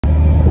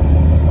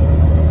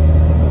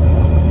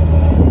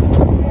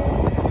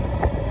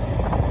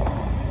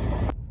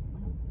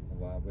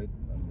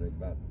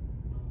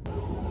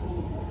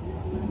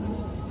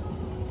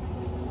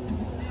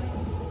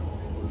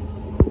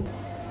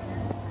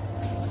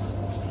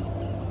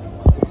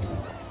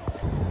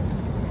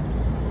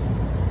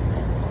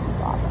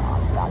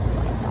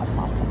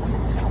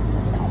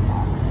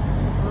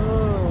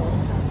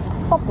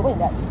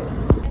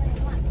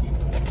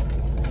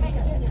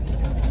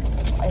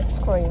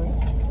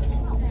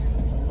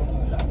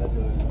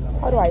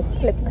How do I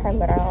flip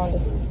camera on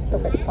this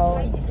stupid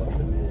phone?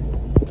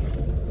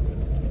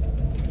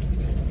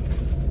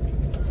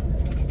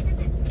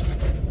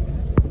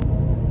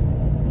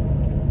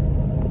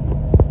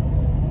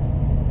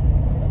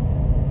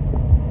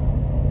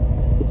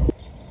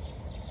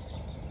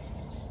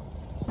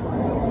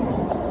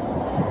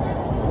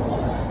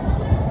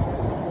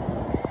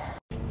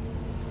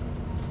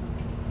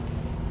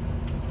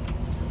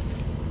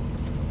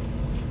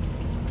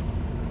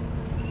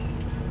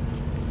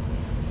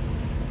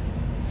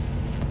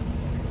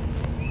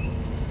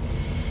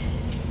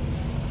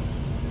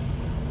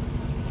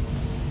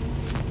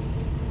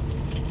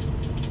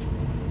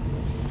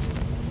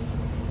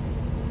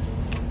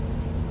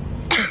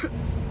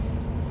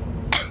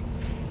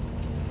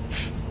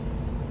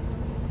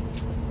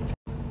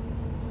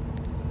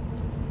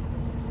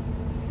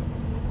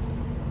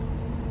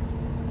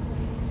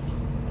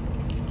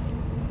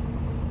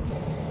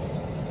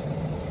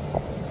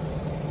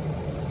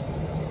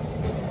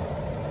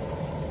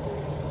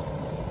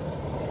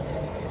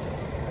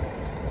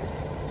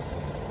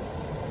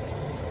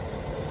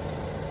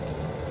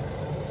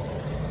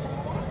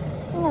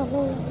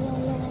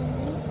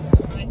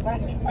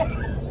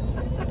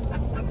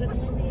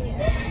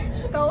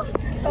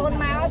 Con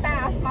máu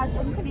ta máu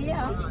chung cái đi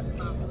hả?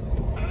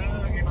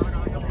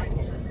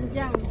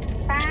 Chẳng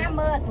ta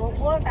mơ xuống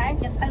của cái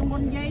chật tư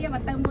môn dây mà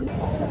tư môn.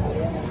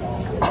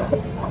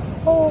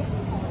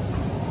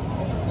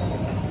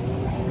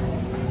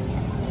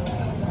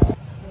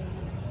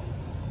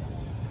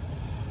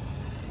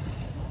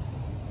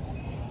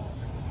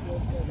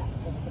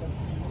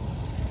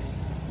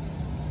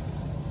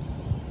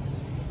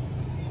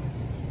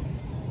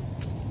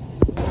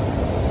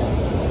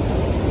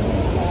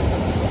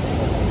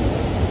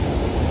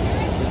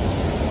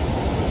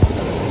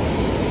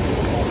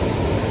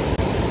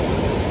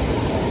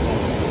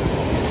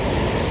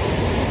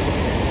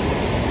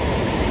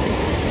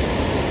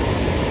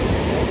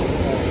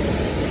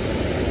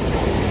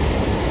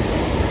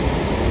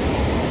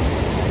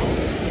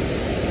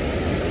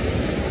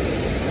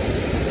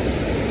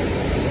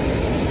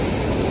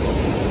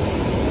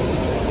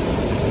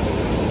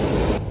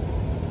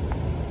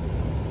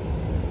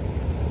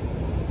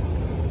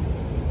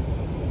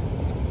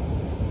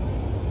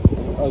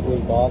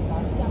 Ugly dog.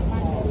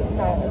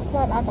 No, it's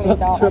not ugly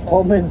dog.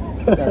 Triple man.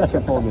 Yeah,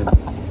 triple man.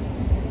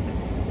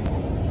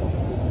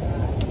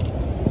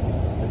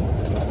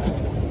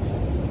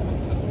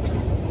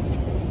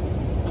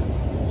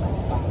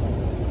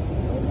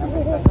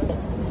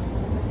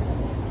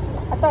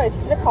 I thought it's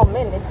triple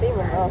min. It's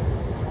even worse.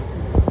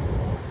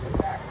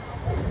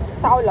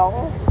 Sao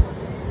long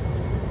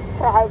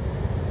trial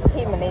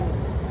feminine.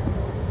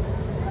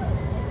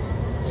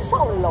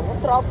 Sao long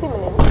trial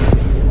feminine.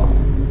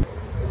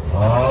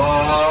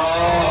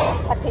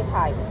 Thật thì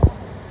phải.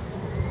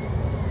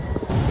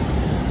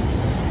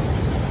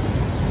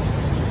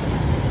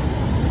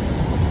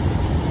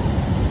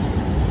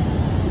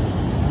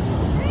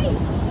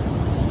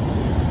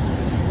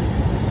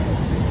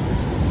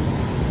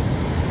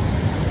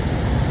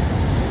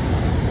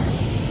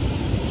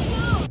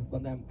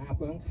 Con làm áp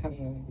ứng khăn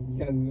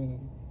dư.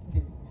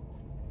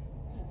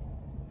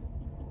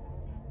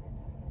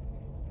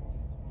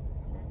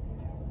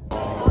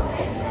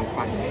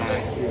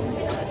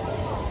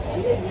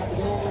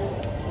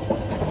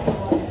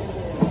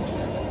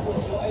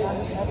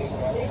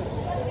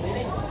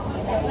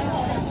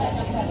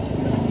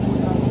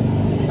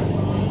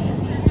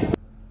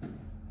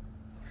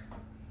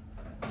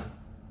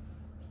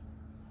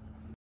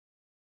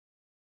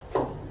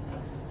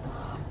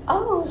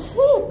 Oh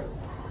shit!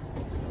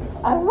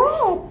 A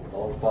rat!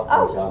 Oh fuck,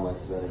 I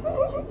swear to God.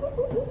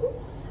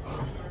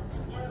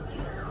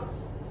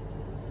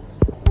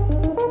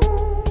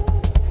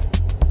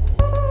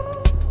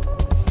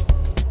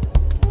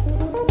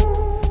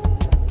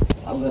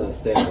 I'm gonna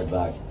stay in the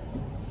back.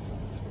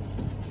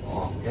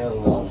 Oh, hell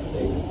no, I'm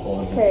staying in the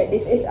corner. Okay,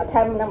 this is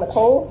attempt number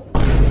 2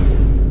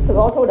 to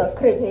go to the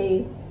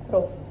creepy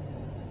room.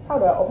 How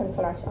do I open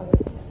flash on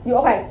this? You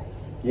open?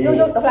 Yeah.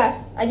 You use the flash.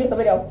 I use the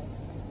video.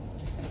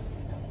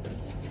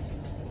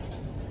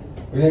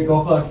 We didn't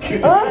go first.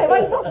 Oh, why are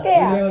you so We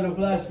scared? didn't the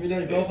flash. We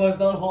didn't go first.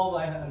 Don't hold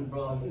my hand,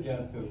 bro. I'm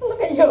scared too.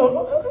 Look at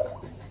you.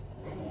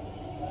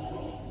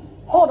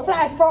 Hold the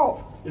flash, bro.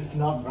 It's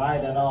not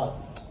right at all.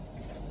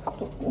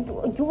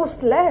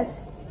 Useless.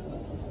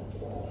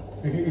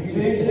 I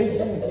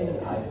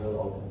will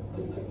open.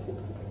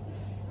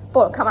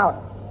 Paul, come out.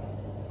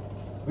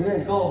 We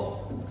didn't go.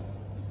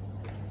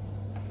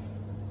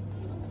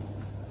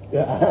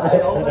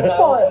 I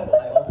opened.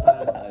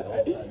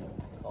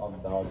 Calm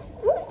down.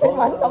 Trên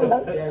mặt không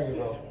được. There you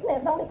go. Nè,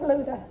 đóng đi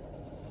lư ra.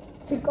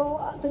 Chỉ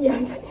có tự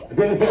nhiên cho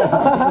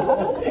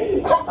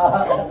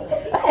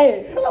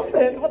Hey, không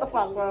thể, what the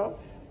fuck, bro?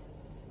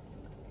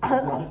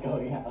 I'm not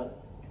going out.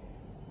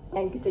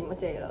 Anh cứ chỉnh mà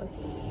chê rồi.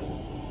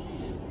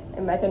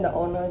 Imagine the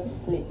owner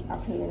just sleep up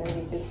here and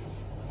we just...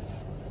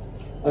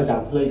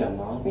 Chẳng play cả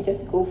nó. We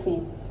just goofy.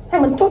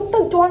 Hay mình chốt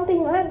từng choan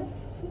tin mà anh.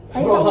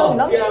 Thấy Bro, không I'm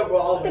nó scared,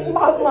 bro. tiếng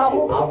bật mà.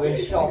 I'm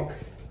in shock.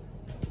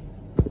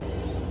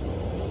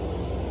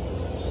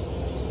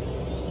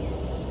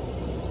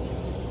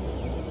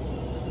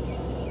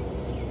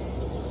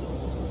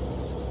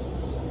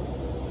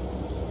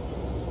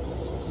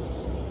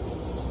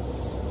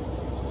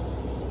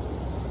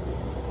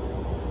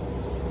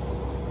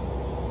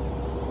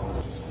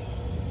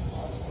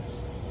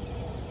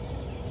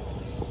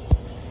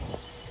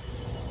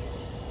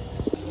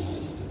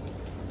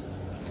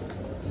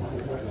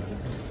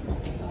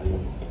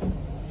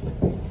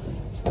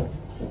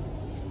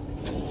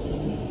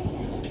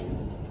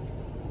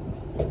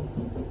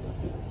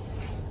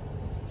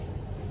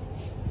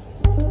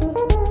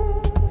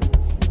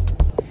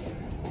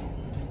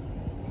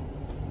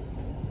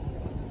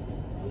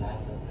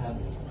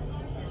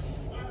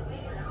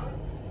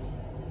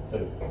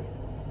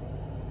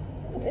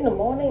 It's in the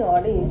morning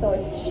already, so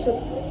it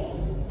should.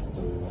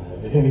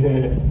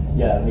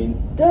 Yeah, I mean.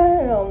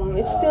 Damn,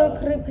 it's still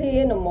creepy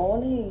in the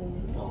morning.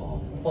 Oh,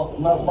 fuck,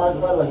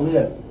 ba lần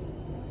liền.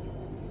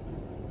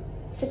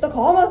 Thì tao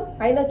khó mà,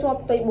 hay là cho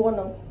tay buồn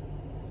không?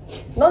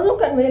 Nó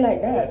look at me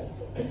like that.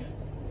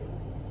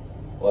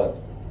 What?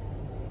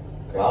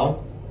 Ground?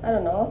 I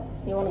don't know.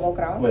 You wanna go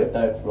ground? Wait,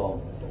 third floor.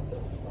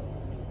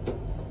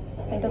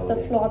 Hay tao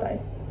third floor tại.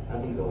 I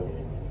need to go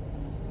there.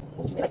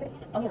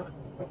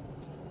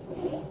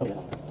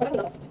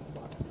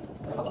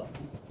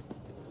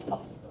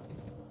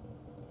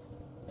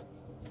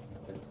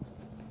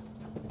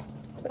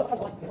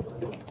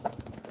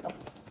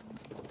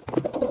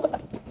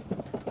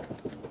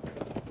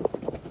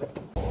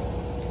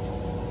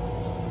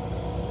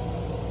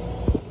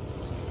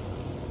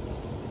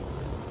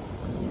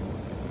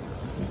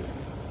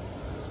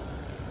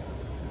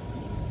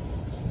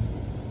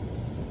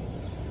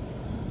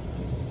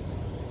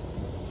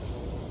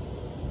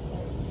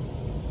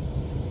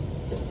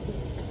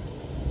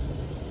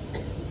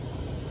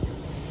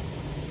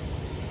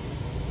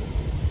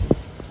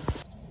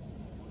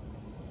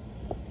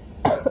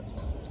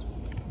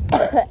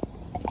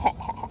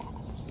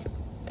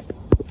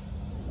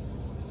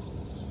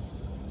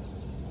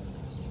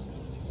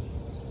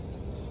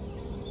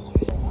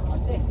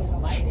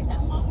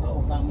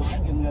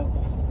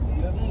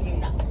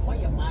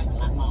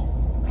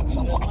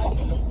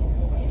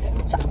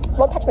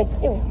 Don't touch me.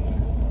 Ew.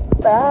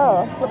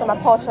 There. Look at my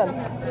portion.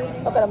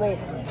 Look at me.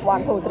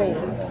 1, 2, 3.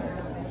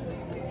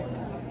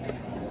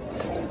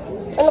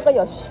 And look at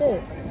your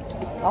shit.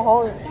 A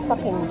whole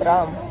fucking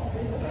drum.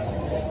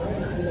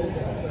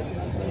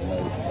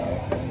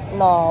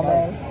 No,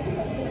 man.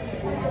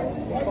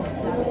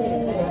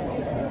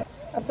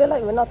 I feel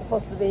like we're not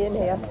supposed to be in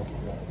here.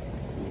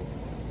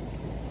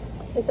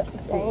 It's a,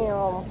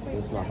 damn.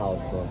 This is my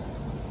house, bro.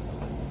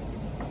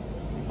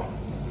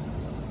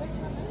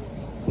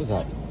 Who's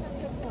that?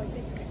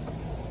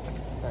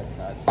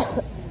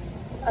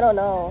 I don't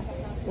know.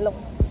 It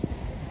looks.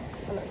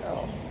 I don't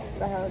know.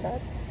 The hell is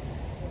that?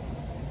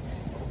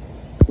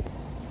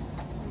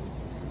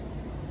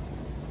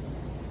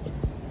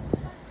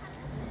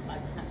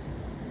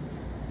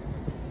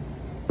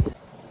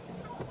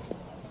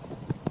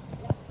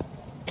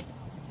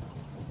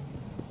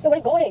 Yo, where are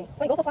you going?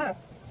 Why you go so far?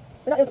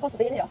 We're not even supposed to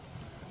be in here.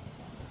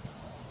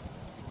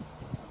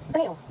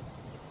 Damn.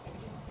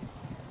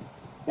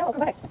 No, come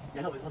back.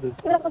 Yeah, no, it's not good.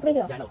 We're not supposed to be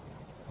here. Yeah, no.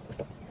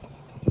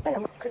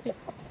 Damn, Christmas.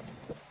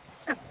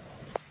 Ah.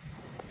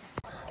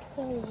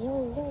 Yo.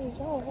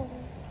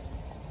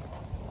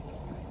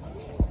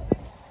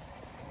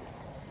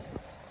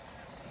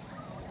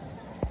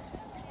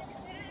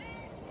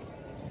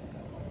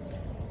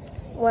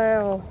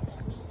 Wow.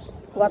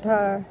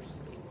 Water.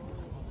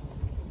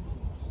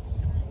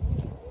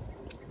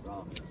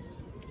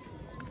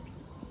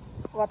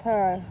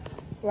 Water.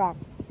 Rock.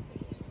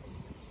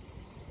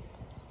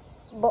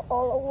 But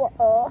all of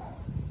water.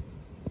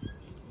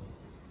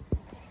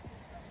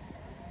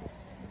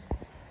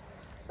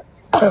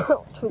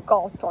 Chui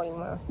con trời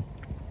mà.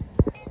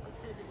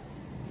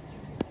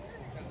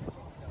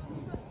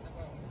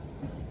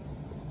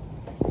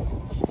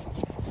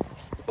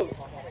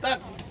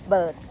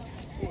 Bird.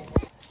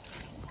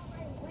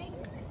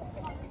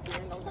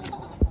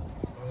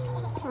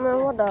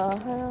 Man, what the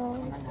hell?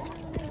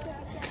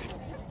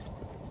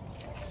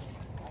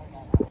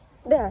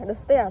 There, the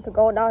stair to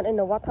go down in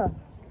the water.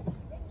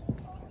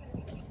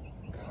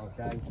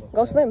 Okay.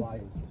 Go swim.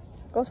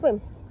 Go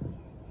swim.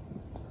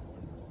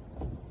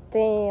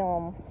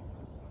 Damn.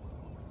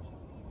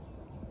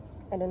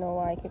 I don't know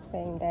why I keep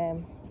saying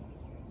damn.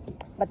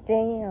 But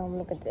damn,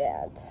 look at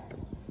that.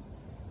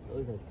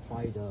 There's a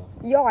spider.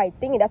 Yo, I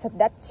think that's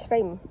that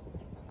shrimp.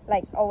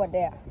 Like over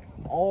there.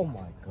 Oh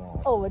my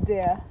god. Over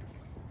there.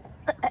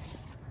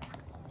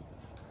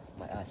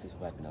 My ass is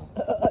wet now.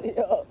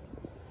 Yeah.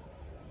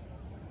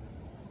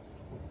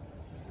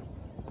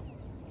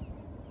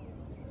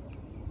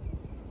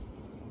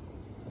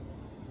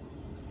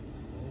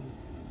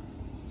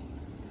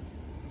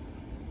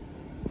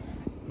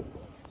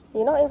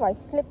 You know, if I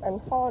slip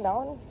and fall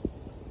down,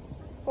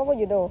 what would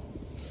you do?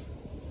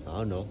 I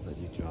don't know, let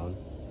you drown.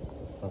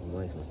 What the fuck am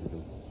I supposed to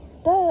do?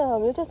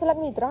 Damn, you just let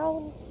me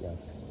drown. Yes.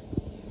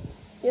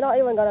 You're not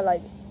even gonna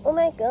like, oh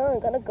my god, I'm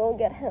gonna go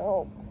get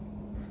help.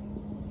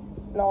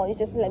 No, you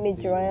just let me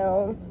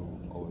drown.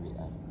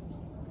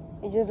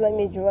 You just let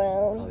me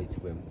drown. How you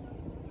swim?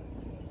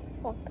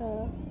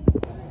 Fucker.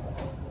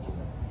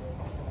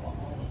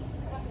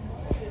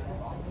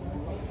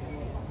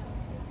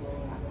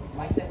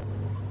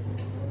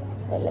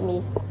 Wait, let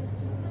me.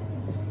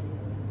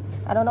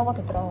 I don't know what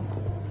to draw.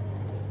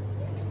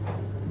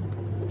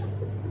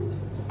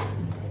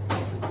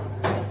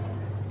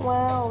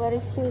 Wow, very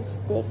huge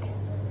stick.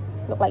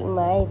 Look like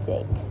my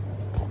dick.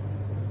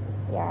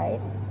 Yeah,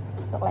 right?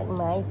 Look like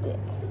my dick.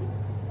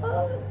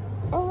 Oh.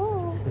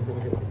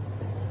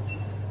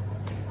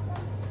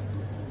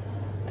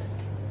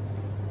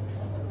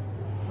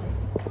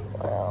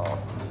 Wow.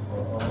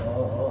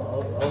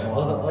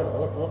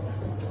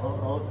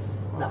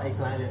 I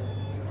climbed it.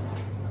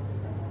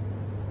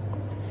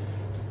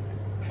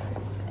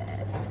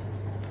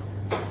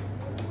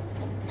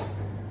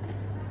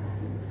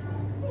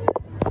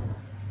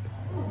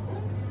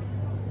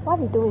 Why are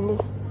we doing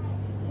this?